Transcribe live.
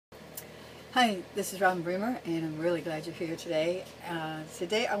Hi, this is Robin Bremer, and I'm really glad you're here today.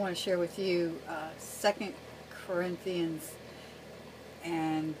 Today I want to share with you 2 Corinthians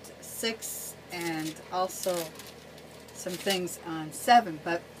and 6, and also some things on 7.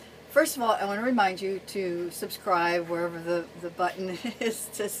 But first of all, I want to remind you to subscribe wherever the button is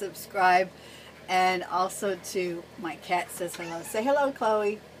to subscribe, and also to my cat says hello. Say hello,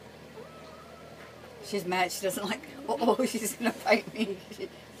 Chloe. She's mad. She doesn't like, oh, she's going to fight me. She's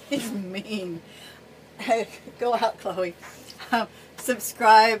mean. Go out, Chloe.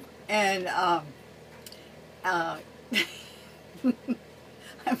 Subscribe, and I'm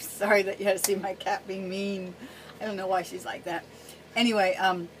sorry that you had to see my cat being mean. I don't know why she's like that. Anyway,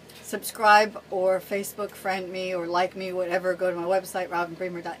 subscribe or Facebook friend me or like me, whatever. Go to my website,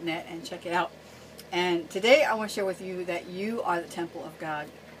 robinbremer.net, and check it out. And today I want to share with you that you are the temple of God,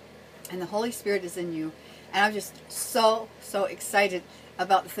 and the Holy Spirit is in you. And I'm just so excited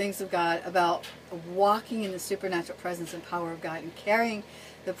about the things of God, about walking in the supernatural presence and power of God, and carrying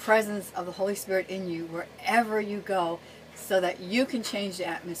the presence of the Holy Spirit in you wherever you go, so that you can change the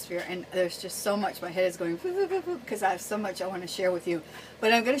atmosphere. And there's just so much. My head is going because I have so much I want to share with you.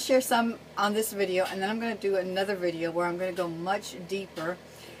 But I'm going to share some on this video, and then I'm going to do another video where I'm going to go much deeper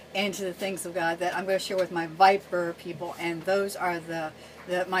into the things of God that I'm going to share with my Viper people, and those are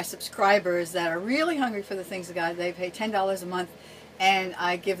my subscribers that are really hungry for the things of God. They pay $10 a month, and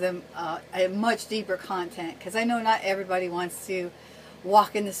I give them a much deeper content, because I know not everybody wants to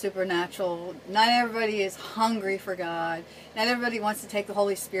walk in the supernatural. Not everybody is hungry for God. Not everybody wants to take the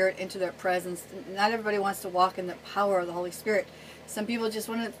Holy Spirit into their presence. Not everybody wants to walk in the power of the Holy Spirit. Some people just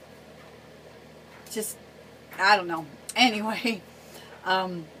want to, I don't know. Anyway,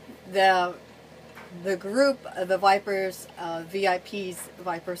 the group, the Vipers, VIPs,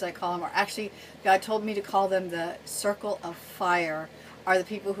 Vipers I call them, are actually, God told me to call them the Circle of Fire, are the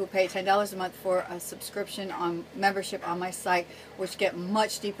people who pay $10 a month for a subscription on membership on my site, which get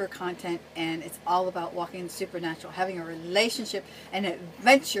much deeper content, and it's all about walking in the supernatural, having a relationship, an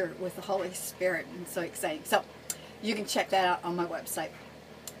adventure with the Holy Spirit, and so exciting. So you can check that out on my website.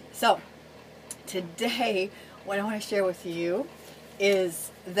 So today, what I want to share with you is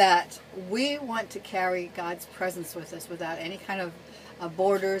that we want to carry God's presence with us without any kind of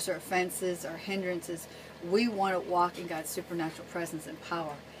borders or fences or hindrances. We want to walk in God's supernatural presence and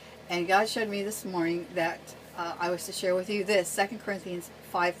power. And God showed me this morning that I was to share with you this, 2 Corinthians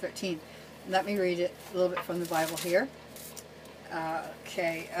 5:13. Let me read it a little bit from the Bible here.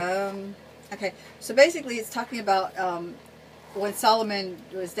 Okay, so basically it's talking about when Solomon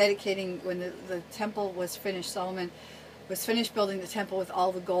was dedicating, when the temple was finished. Solomon was finished building the temple with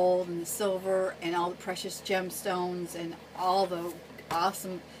all the gold and the silver and all the precious gemstones and all the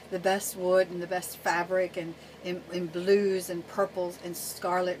awesome, the best wood and the best fabric, and in blues and purples and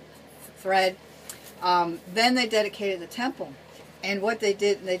scarlet thread. Then they dedicated the temple, and what they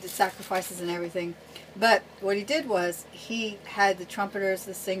did sacrifices and everything. But what he did was he had the trumpeters,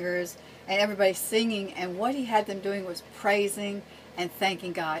 the singers, and everybody singing, and what he had them doing was praising and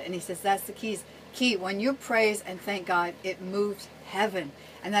thanking God. And he says that's the key. When you praise and thank God, it moves heaven,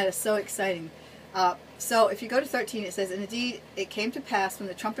 and that is so exciting. So if you go to 13, it says, "And indeed it came to pass, when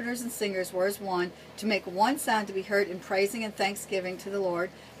the trumpeters and singers were as one, to make one sound to be heard in praising and thanksgiving to the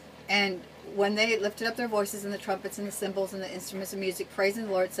Lord. And when they lifted up their voices, and the trumpets and the cymbals and the instruments of music, praising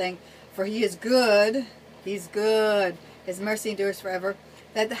the Lord, saying, For he is good, he's good, his mercy endures forever,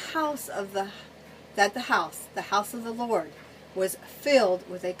 that the house of the Lord was filled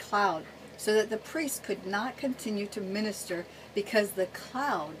with a cloud, so that the priest could not continue to minister, because the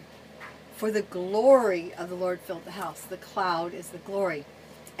cloud, for the glory of the Lord filled the house." The cloud is the glory.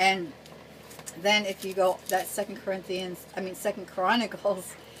 And then if you go, that's 2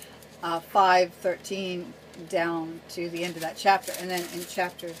 Chronicles 5:13 down to the end of that chapter. And then in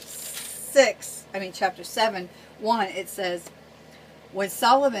chapter 7:1, it says, "When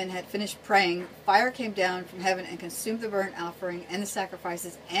Solomon had finished praying, fire came down from heaven and consumed the burnt offering and the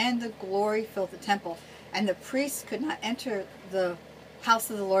sacrifices, and the glory filled the temple. And the priests could not enter the house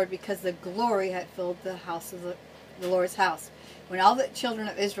of the Lord, because the glory had filled the house of the Lord's house. When all the children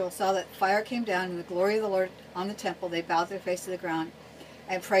of Israel saw that fire came down and the glory of the Lord on the temple, they bowed their face to the ground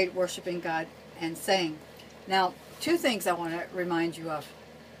and prayed, worshiping God and saying." Now, two things I want to remind you of.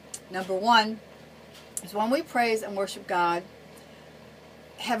 Number one is, when we praise and worship God,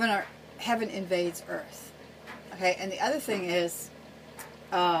 heaven invades earth. Okay, and the other thing is,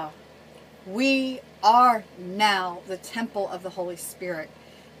 we are now the temple of the Holy Spirit.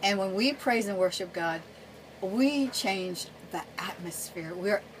 And when we praise and worship God, we change the atmosphere.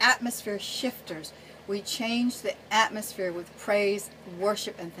 We're atmosphere shifters. We change the atmosphere with praise,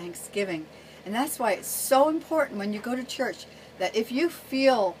 worship, and thanksgiving. And that's why it's so important when you go to church that if you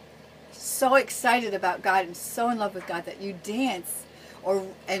feel so excited about God and so in love with God that you dance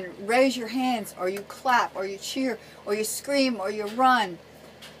and raise your hands, or you clap, or you cheer, or you scream, or you run,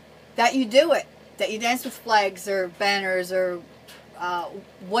 that you do it. That you dance with flags or banners or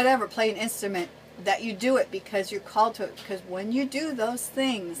whatever, play an instrument, that you do it because you're called to it. Because when you do those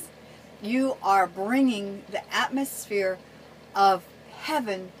things, you are bringing the atmosphere of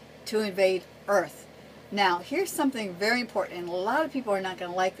heaven to invade earth. Now, here's something very important, and a lot of people are not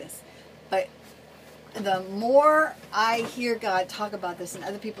going to like this, but the more I hear God talk about this and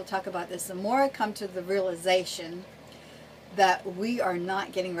other people talk about this, the more I come to the realization that we are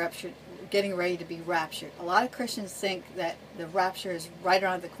not getting ready to be raptured. A lot of Christians think that the rapture is right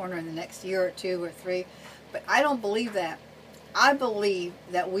around the corner in the next year or 2 or 3, but I don't believe that. I believe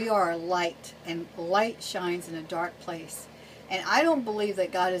that we are a light, and light shines in a dark place. And I don't believe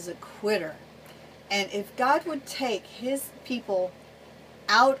that God is a quitter. And if God would take his people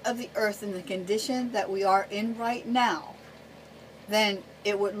out of the earth in the condition that we are in right now, then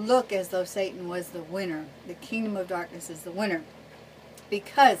it would look as though Satan was the winner. The kingdom of darkness is the winner.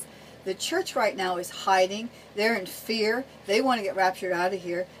 Because the church right now is hiding. They're in fear. They want to get raptured out of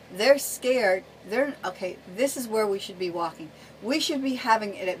here. They're scared. Okay, this is where we should be walking. We should be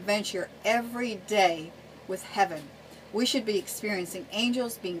having an adventure every day with heaven. We should be experiencing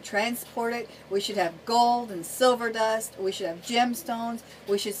angels being transported. We should have gold and silver dust. We should have gemstones.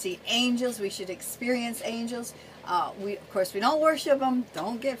 We should see angels. We should experience angels. Of course, we don't worship them.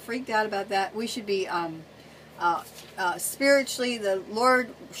 Don't get freaked out about that. We should be spiritually. The Lord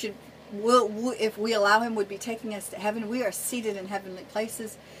if we allow him, would be taking us to heaven. We are seated in heavenly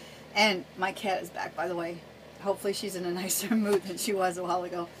places. And my cat is back, by the way. Hopefully she's in a nicer mood than she was a while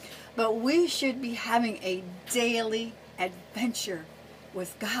ago. But we should be having a daily adventure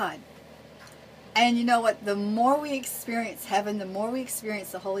with God. And you know what? The more we experience heaven, the more we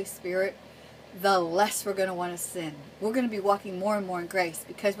experience the Holy Spirit, the less we're going to want to sin. We're going to be walking more and more in grace,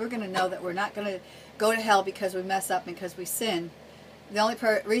 because we're going to know that we're not going to go to hell because we mess up and because we sin. The only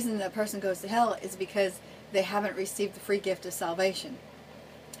reason that a person goes to hell is because they haven't received the free gift of salvation.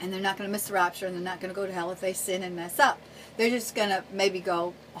 And they're not going to miss the rapture, and they're not going to go to hell if they sin and mess up. They're just going to maybe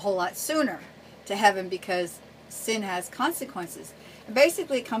go a whole lot sooner to heaven, because sin has consequences. And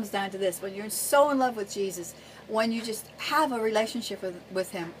basically it comes down to this: when you're so in love with Jesus, when you just have a relationship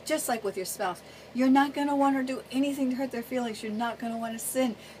with him, just like with your spouse, you're not going to want to do anything to hurt their feelings. You're not going to want to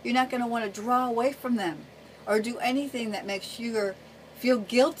sin. You're not going to want to draw away from them or do anything that makes you feel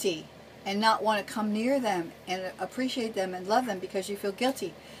guilty and not want to come near them and appreciate them and love them because you feel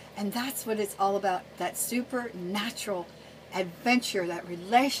guilty. And that's what it's all about, that supernatural adventure, that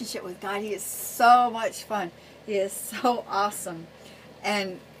relationship with God. He is so much fun. He is so awesome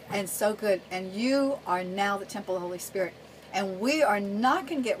and so good. And you are now the temple of the Holy Spirit. And we are not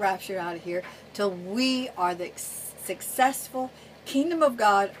going to get raptured out of here till we are the successful kingdom of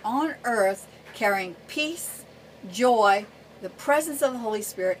God on earth, carrying peace, joy, the presence of the Holy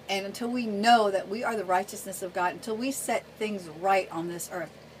Spirit, and until we know that we are the righteousness of God, until we set things right on this earth.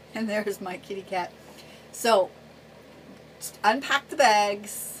 And there's my kitty cat. So, unpack the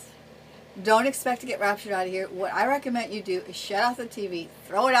bags. Don't expect to get raptured out of here. What I recommend you do is shut off the TV,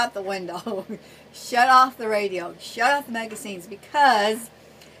 throw it out the window, shut off the radio, shut off the magazines, because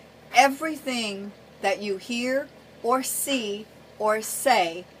everything that you hear or see or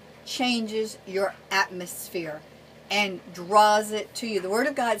say changes your atmosphere and draws it to you. The Word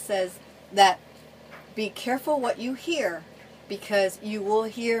of God says that be careful what you hear, because you will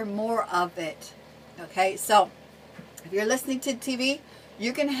hear more of it. Okay, so if you're listening to TV,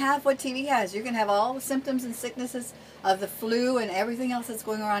 you can have what TV has. You can have all the symptoms and sicknesses of the flu and everything else that's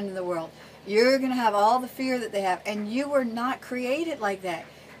going on in the world. You're going to have all the fear that they have. And you were not created like that.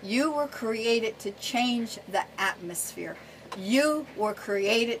 You were created to change the atmosphere. You were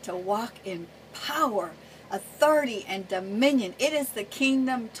created to walk in power, authority, and dominion. It is the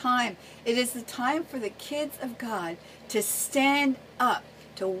kingdom time. It is the time for the kids of God to stand up,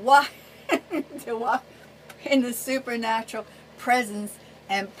 to walk, to walk in the supernatural presence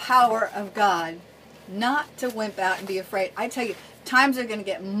and power of God, not to wimp out and be afraid. I tell you, times are going to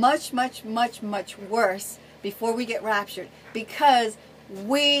get much, much, much, much worse before we get raptured, because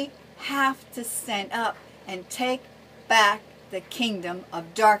we have to stand up and take back the kingdom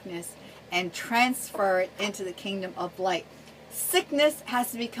of darkness and transfer it into the kingdom of light. Sickness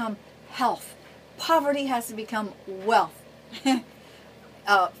has to become health. Poverty has to become wealth.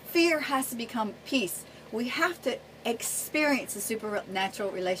 Fear has to become peace. We have to experience a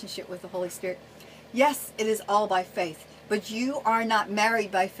supernatural relationship with the Holy Spirit. Yes, it is all by faith, but you are not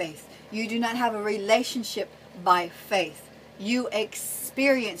married by faith. You do not have a relationship by faith. You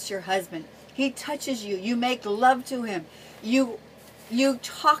experience your husband. He touches you. You make love to him. You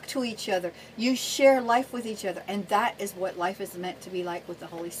talk to each other. You share life with each other. And that is what life is meant to be like with the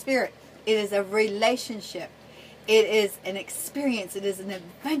Holy Spirit. It is a relationship. It is an experience. It is an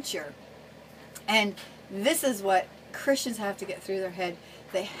adventure. And this is what Christians have to get through their head.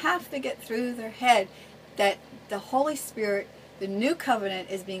 They have to get through their head that the Holy Spirit, the new covenant,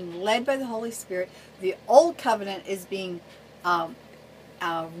 is being led by the Holy Spirit. The old covenant is being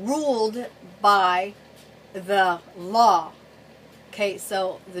ruled by the law. Okay,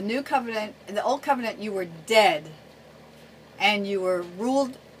 so the new covenant, in the old covenant, you were dead and you were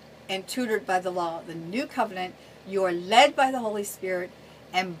ruled and tutored by the law. The new covenant, you are led by the Holy Spirit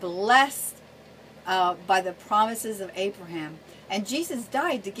and blessed by the promises of Abraham. And Jesus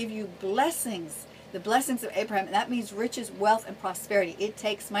died to give you blessings, the blessings of Abraham. And that means riches, wealth, and prosperity. It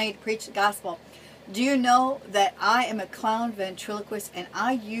takes money to preach the gospel. Do you know that I am a clown ventriloquist, and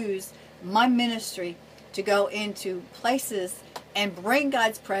I use my ministry to go into places and bring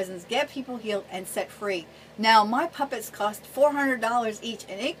God's presence, get people healed, and set free. Now, my puppets cost $400 each,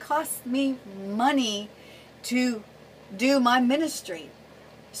 and it costs me money to do my ministry.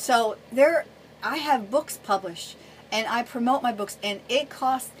 So I have books published, and I promote my books, and it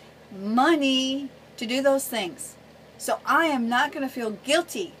costs money to do those things. So I am not going to feel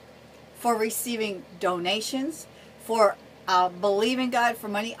guilty for receiving donations, for believing God for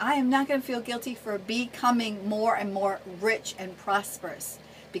money. I am not going to feel guilty for becoming more and more rich and prosperous,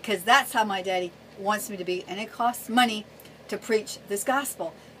 because that's how my daddy wants me to be. And it costs money to preach this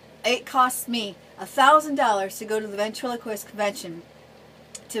gospel. It costs me $1,000 to go to the ventriloquist convention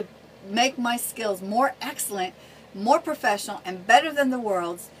to make my skills more excellent, more professional, and better than the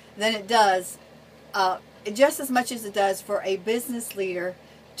world's than it does, just as much as it does for a business leader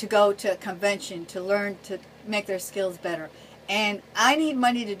to go to a convention to learn to make their skills better. And I need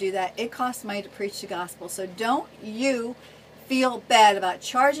money to do that. It costs money to preach the gospel. So don't you feel bad about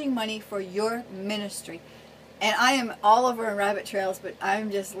charging money for your ministry. And I am all over in rabbit trails, but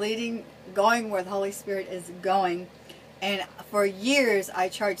I'm just going where the Holy Spirit is going. And for years, I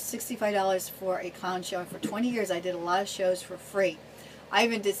charged $65 for a clown show. And for 20 years, I did a lot of shows for free. I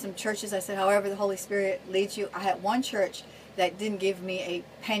even did some churches. I said, however the Holy Spirit leads you. I had one church that didn't give me a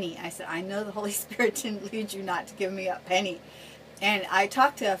penny. I said, I know the Holy Spirit didn't lead you not to give me a penny. And I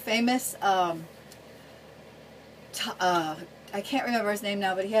talked to a famous, I can't remember his name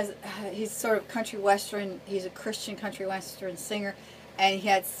now, but he's sort of country western. He's a Christian country western singer. And he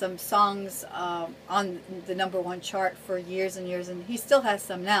had some songs on the #1 chart for years and years. And he still has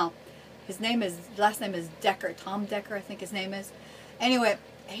some now. His last name is Decker. Tom Decker, I think his name is. Anyway,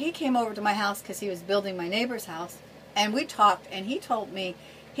 he came over to my house because he was building my neighbor's house. And we talked, and he told me,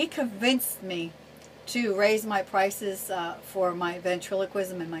 he convinced me to raise my prices for my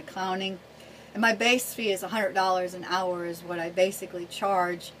ventriloquism and my clowning. And my base fee is $100 an hour is what I basically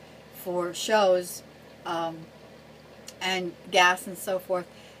charge for shows and gas and so forth.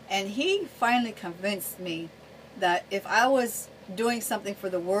 And he finally convinced me that if I was doing something for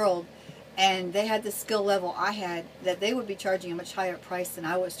the world and they had the skill level I had, that they would be charging a much higher price than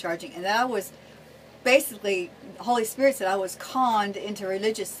I was charging. And that I was basically, the Holy Spirit said I was conned into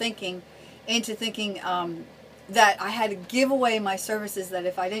religious thinking, into thinking that I had to give away my services, that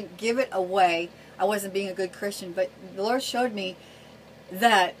if I didn't give it away, I wasn't being a good Christian. But the Lord showed me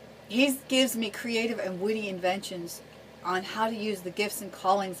that He gives me creative and witty inventions on how to use the gifts and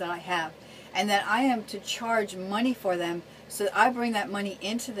callings that I have, and that I am to charge money for them, so that I bring that money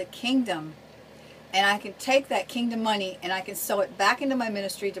into the kingdom, and I can take that kingdom money and I can sow it back into my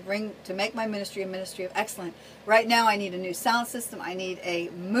ministry to make my ministry a ministry of excellence. Right now I need a new sound system. I need a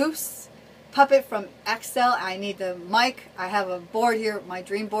moose puppet from Axel. I need the mic. I have a board here, my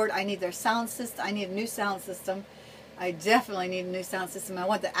dream board. I need their sound system. I need a new sound system. I definitely need a new sound system. I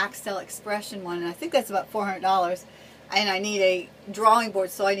want the Axel Expression one, and I think that's about $400. And I need a drawing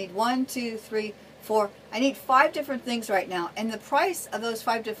board. So I need 1, 2, 3, 4. I need 5 different things right now. And the price of those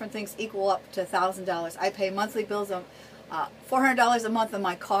 5 different things equal up to $1,000. I pay monthly bills of $400 a month on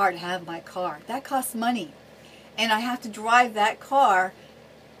my car to have my car. That costs money. And I have to drive that car.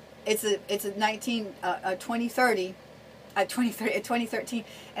 It's a 2013,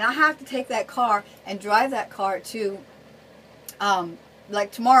 and I have to take that car and drive that car to,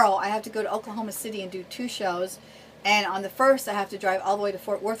 like tomorrow, I have to go to Oklahoma City and do 2 shows. And on the 1st, I have to drive all the way to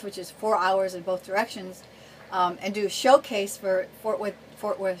Fort Worth, which is 4 hours in both directions, and do a showcase for Fort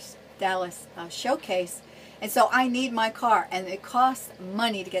Worth, Dallas showcase. And so I need my car, and it costs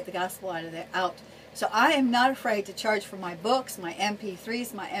money to get the gospel out So I am not afraid to charge for my books, my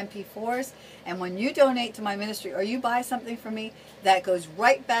MP3s, my MP4s. And when you donate to my ministry or you buy something from me, that goes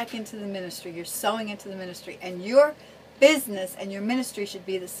right back into the ministry. You're sowing into the ministry. And your business and your ministry should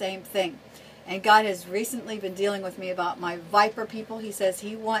be the same thing. And God has recently been dealing with me about my Viper people. He says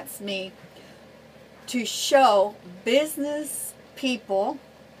He wants me to show business people,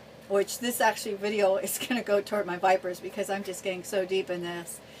 which this actually video is going to go toward my Vipers because I'm just getting so deep in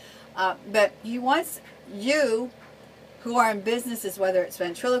this. But He wants you who are in businesses, whether it's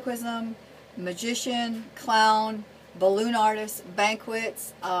ventriloquism, magician, clown, balloon artist,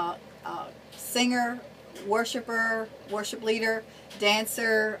 banquets, singer, worshiper, worship leader,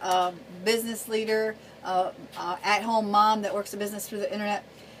 dancer, business leader, at-home mom that works a business through the internet.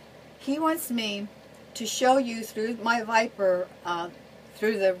 He wants me to show you through my Viper,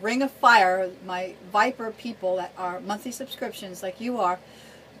 through the Ring of Fire, my Viper people that are monthly subscriptions like you are.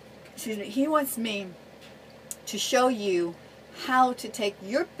 Excuse me, He wants me to show you how to take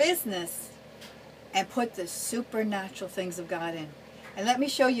your business and put the supernatural things of God in. And let me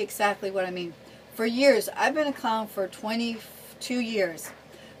show you exactly what I mean. For years, I've been a clown for 22 years.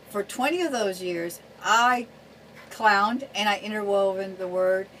 For 20 of those years, I clowned and I interwoven the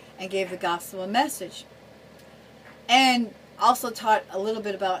word and gave the gospel a message. And also taught a little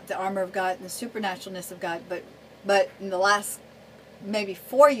bit about the armor of God and the supernaturalness of God. But in the last maybe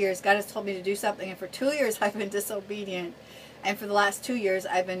 4 years, God has told me to do something, and for 2 years I've been disobedient, and for the last 2 years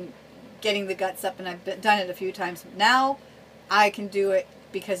I've been getting the guts up, and I've done it a few times. Now I can do it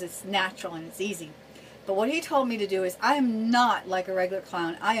because it's natural and it's easy. But what He told me to do is, I am not like a regular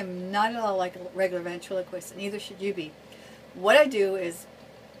clown. I am not at all like a regular ventriloquist, and neither should you be. What I do is,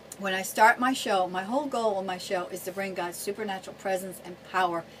 when I start my show, my whole goal of my show is to bring God's supernatural presence and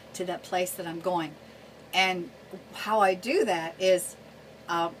power to that place that I'm going. And how I do that is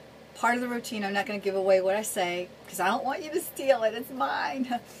part of the routine. I'm not going to give away what I say because I don't want you to steal it. It's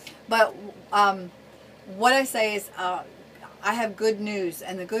mine. But what I say is I have good news,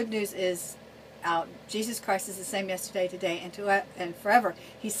 and the good news is Jesus Christ is the same yesterday, today, and forever.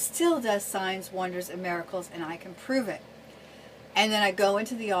 He still does signs, wonders, and miracles, and I can prove it. And then I go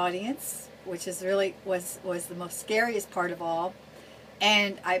into the audience, which is really was the most scariest part of all,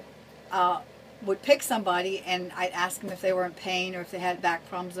 and I would pick somebody and I'd ask them if they were in pain or if they had back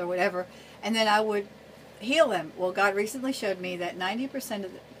problems or whatever, and then I would heal them. Well, God recently showed me that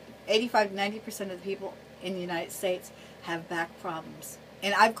 85 to 90% of the people in the United States have back problems,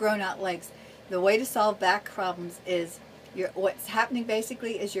 and I've grown out legs. The way to solve back problems is what's happening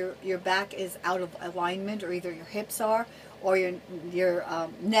basically is your back is out of alignment, or either your hips are or your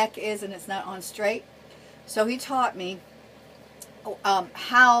neck is and it's not on straight. So He taught me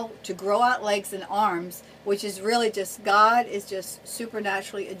how to grow out legs and arms, which is really just God is just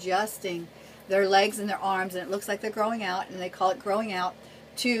supernaturally adjusting their legs and their arms, and it looks like they're growing out, and they call it growing out,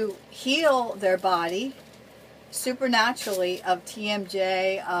 to heal their body supernaturally of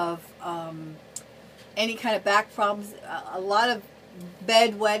TMJ, of any kind of back problems. A lot of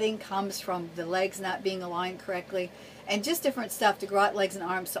bedwetting comes from the legs not being aligned correctly, and just different stuff to grow out legs and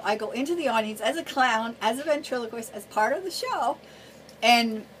arms. So I go into the audience as a clown, as a ventriloquist, as part of the show,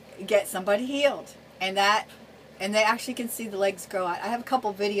 and get somebody healed. And they actually can see the legs grow out. I have a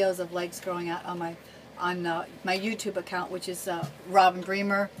couple videos of legs growing out on my YouTube account, which is Robin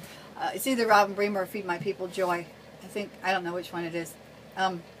Bremer. It's either Robin Bremer or Feed My People Joy. I don't know which one it is.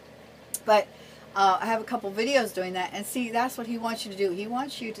 But I have a couple videos doing that. And see, that's what He wants you to do. He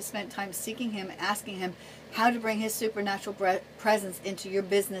wants you to spend time seeking Him, asking Him how to bring His supernatural presence into your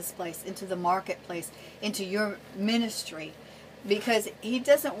business place, into the marketplace, into your ministry. Because He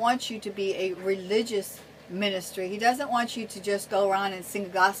doesn't want you to be a religious ministry. He doesn't want you to just go around and sing a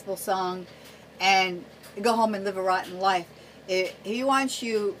gospel song and go home and live a rotten life. He wants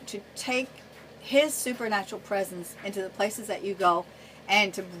you to take His supernatural presence into the places that you go,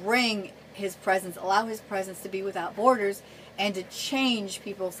 and to bring His presence, allow His presence to be without borders, and to change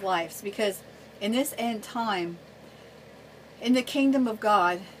people's lives. Because in this end time, in the kingdom of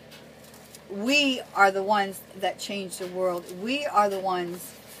God, we are the ones that change the world. We are the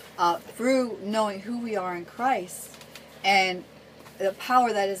ones, through knowing who we are in Christ and the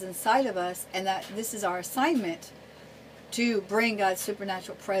power that is inside of us, and that this is our assignment, to bring God's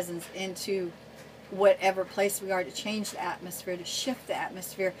supernatural presence into whatever place we are, to change the atmosphere, to shift the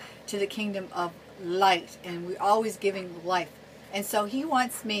atmosphere to the kingdom of light. And we're always giving life. And so He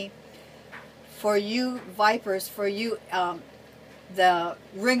wants me, for you Vipers, for you the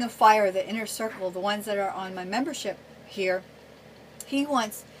Ring of Fire, the inner circle, the ones that are on my membership here, He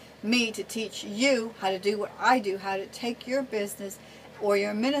wants me to teach you how to do what I do, how to take your business or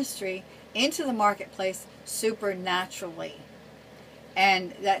your ministry into the marketplace supernaturally.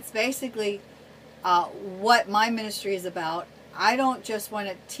 And that's basically what my ministry is about. I don't just want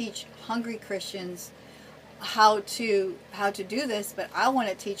to teach hungry Christians how to do this, but I want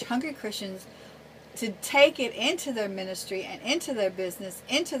to teach hungry Christians to take it into their ministry and into their business,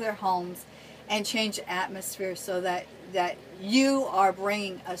 into their homes, and change the atmosphere so that you are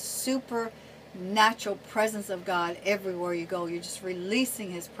bringing a supernatural presence of God everywhere you go. You're just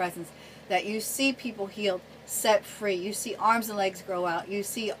releasing His presence, that you see people healed, set free. You see arms and legs grow out. You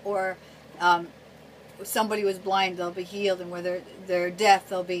see, or somebody was blind, they'll be healed, and where they're deaf,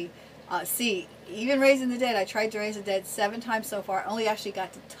 they'll be see. Even raising the dead, I tried to raise the dead 7 times so far. I only actually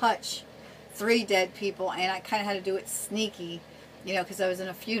got to touch 3 dead people, and I kind of had to do it sneaky, you know, because I was in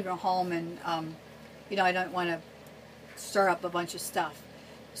a funeral home, and you know, I don't want to stir up a bunch of stuff,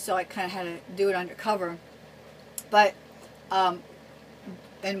 so I kind of had to do it undercover. But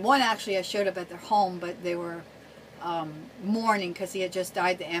and one actually, I showed up at their home, but they were mourning because he had just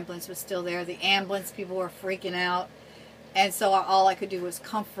died. The ambulance was still there. The ambulance people were freaking out, and so all I could do was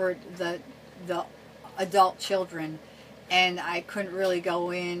comfort the adult children, and I couldn't really go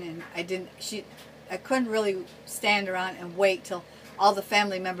in, and I couldn't really stand around and wait till all the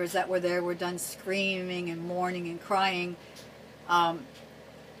family members that were there were done screaming and mourning and crying,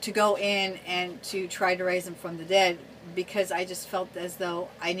 to go in and to try to raise them from the dead, because I just felt as though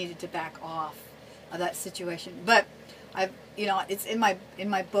I needed to back off of that situation. But you know, it's in my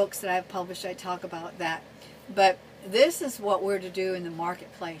books that I've published, I talk about that. But this is what we're to do in the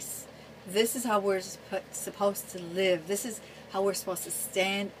marketplace. This is how we're supposed to live. This is how we're supposed to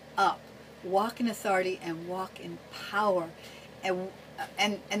stand up, walk in authority, and walk in power.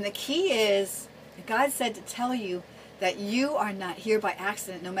 And the key is, God said to tell you that you are not here by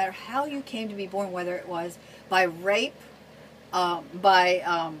accident, no matter how you came to be born, whether it was by rape, by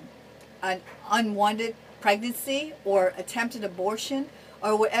an unwanted pregnancy, or attempted abortion,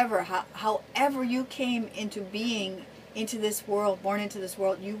 or whatever. However you came into being into this world, born into this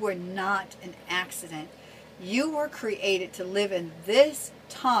world, you were not an accident. You were created to live in this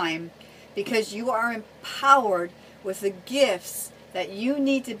time because you are empowered with the gifts that you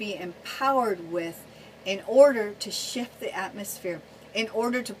need to be empowered with in order to shift the atmosphere, in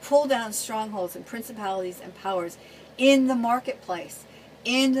order to pull down strongholds and principalities and powers in the marketplace,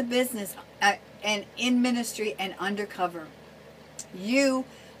 in the business, and in ministry and undercover. You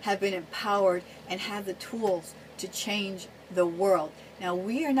have been empowered and have the tools to change the world. Now,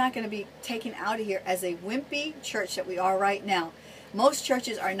 we are not going to be taken out of here as a wimpy church that we are right now. Most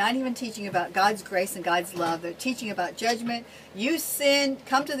churches are not even teaching about God's grace and God's love. They're teaching about judgment. You sin,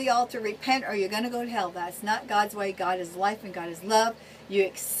 come to the altar, repent, or you're going to go to hell. That's not God's way. God is life and God is love. You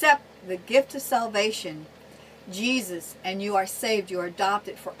accept the gift of salvation, Jesus, and you are saved. You are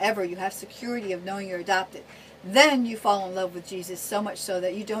adopted forever. You have security of knowing you're adopted. Then you fall in love with Jesus, so much so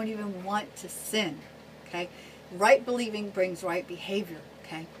that you don't even want to sin. Okay? Right believing brings right behavior.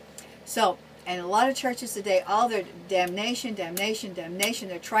 Okay? So, and a lot of churches today, all their damnation, damnation, damnation,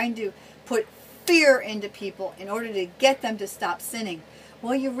 they're trying to put fear into people in order to get them to stop sinning.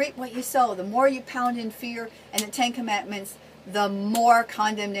 Well, you reap what you sow. The more you pound in fear and the 10 Commandments, the more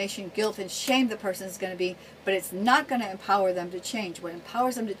condemnation, guilt, and shame the person is going to be. But it's not going to empower them to change. What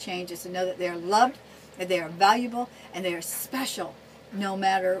empowers them to change is to know that they are loved, that they are valuable, and they are special no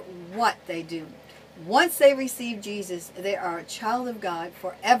matter what they do. Once they receive Jesus, they are a child of God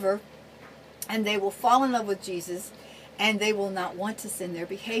forever, and they will fall in love with Jesus, and they will not want to sin. Their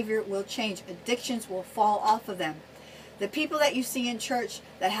behavior will change. Addictions will fall off of them. The people that you see in church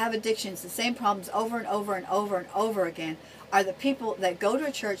that have addictions, the same problems over and over and over and over again, are the people that go to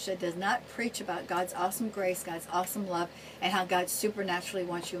a church that does not preach about God's awesome grace, God's awesome love, and how God supernaturally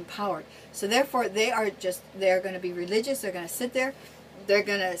wants you empowered. So therefore, they're going to be religious. They're going to sit there. They're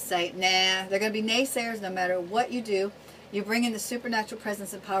going to say, nah. They're going to be naysayers no matter what you do. You bring in the supernatural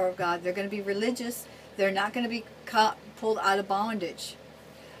presence and power of God. They're going to be religious. They're not going to be pulled out of bondage.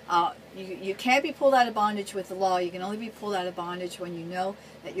 You can't be pulled out of bondage with the law. You can only be pulled out of bondage when you know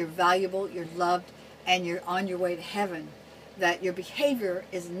that you're valuable, you're loved, and you're on your way to heaven. That your behavior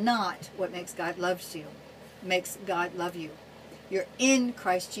is not what makes God love you. Makes God love you. You're in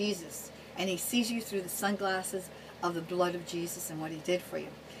Christ Jesus, and He sees you through the sunglasses of the blood of Jesus and what He did for you.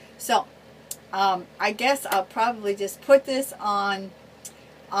 So, I guess I'll probably just put this on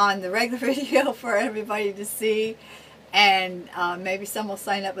the regular video for everybody to see, and maybe some will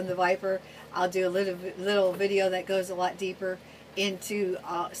sign up in the Viper. I'll do a little video that goes a lot deeper into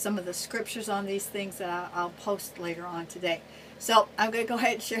some of the scriptures on these things that I'll post later on today. So I'm going to go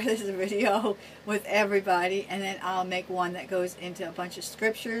ahead and share this video with everybody, and then I'll make one that goes into a bunch of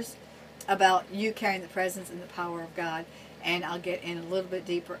scriptures about you carrying the presence and the power of God. And I'll get in a little bit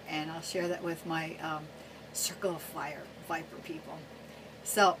deeper, and I'll share that with my Circle of Fire Viper people.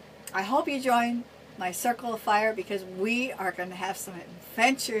 So I hope you join my Circle of Fire, because we are going to have some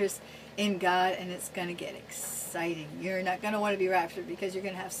adventures in God, and it's going to get exciting. You're not going to want to be raptured, because you're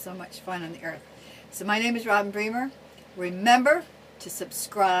going to have so much fun on the earth. So my name is Robin Bremer. Remember to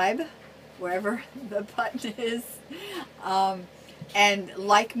subscribe wherever the button is, and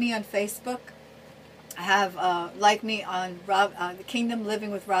like me on Facebook. Have like me on the Kingdom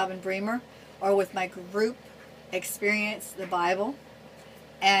Living with Robin Bremer, or with my group Experience the Bible,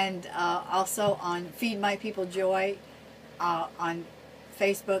 and also on Feed My People Joy on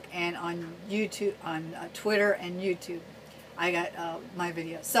Facebook, and on YouTube, on Twitter and YouTube. I got my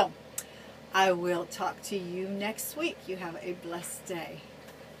videos. So I will talk to you next week. You have a blessed day.